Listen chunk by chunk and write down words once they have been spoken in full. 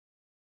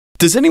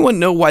Does anyone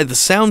know why the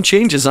sound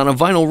changes on a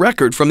vinyl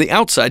record from the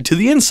outside to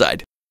the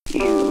inside?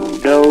 You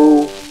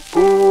know,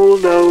 who'll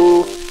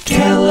know?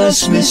 Tell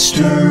us,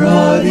 Mr.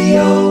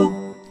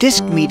 Audio.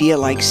 Disc media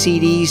like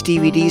CDs,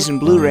 DVDs, and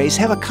Blu-rays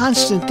have a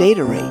constant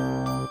data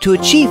rate. To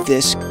achieve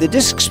this, the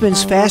disc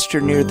spins faster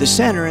near the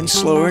center and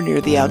slower near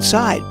the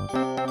outside.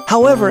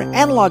 However,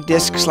 analog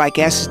discs like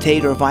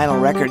acetate or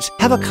vinyl records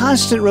have a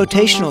constant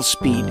rotational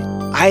speed,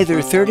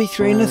 either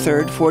 33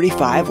 1/3,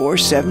 45, or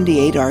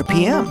 78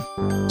 RPM.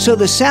 So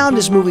the sound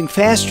is moving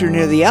faster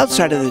near the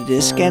outside of the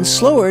disc and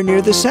slower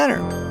near the center.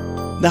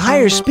 The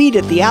higher speed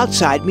at the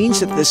outside means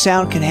that the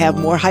sound can have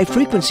more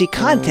high-frequency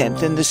content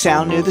than the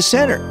sound near the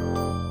center.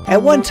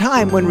 At one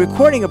time, when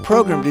recording a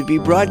program to be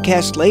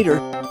broadcast later,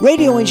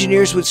 radio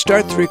engineers would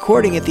start the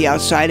recording at the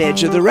outside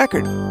edge of the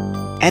record.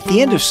 At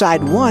the end of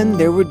side 1,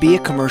 there would be a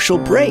commercial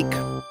break.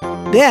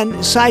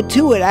 Then, side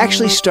 2 would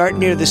actually start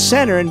near the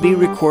center and be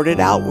recorded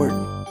outward.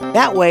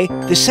 That way,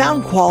 the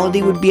sound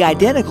quality would be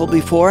identical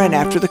before and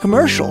after the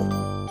commercial.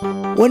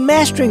 When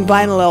mastering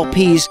vinyl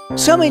LPs,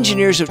 some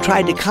engineers have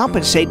tried to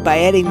compensate by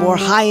adding more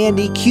high-end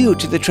EQ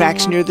to the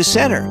tracks near the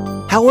center.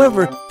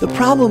 However, the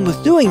problem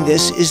with doing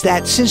this is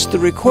that since the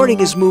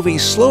recording is moving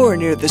slower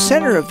near the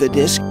center of the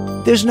disc,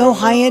 there's no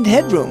high-end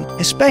headroom,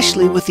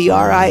 especially with the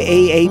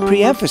RIAA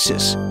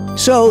preemphasis.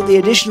 So, the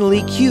additional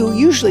EQ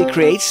usually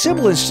creates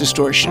sibilance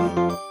distortion.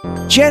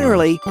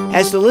 Generally,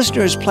 as the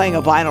listener is playing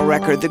a vinyl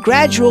record, the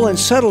gradual and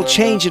subtle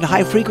change in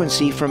high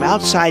frequency from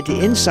outside to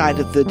inside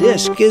of the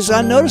disc is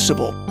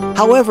unnoticeable.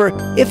 However,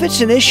 if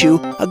it's an issue,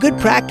 a good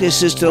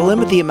practice is to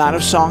limit the amount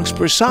of songs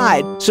per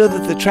side so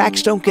that the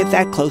tracks don't get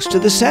that close to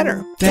the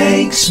center.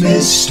 Thanks,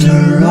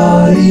 Mr.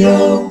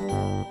 Audio.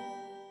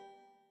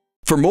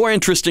 For more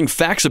interesting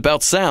facts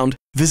about sound,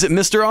 visit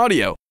Mr.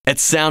 Audio at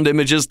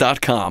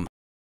soundimages.com.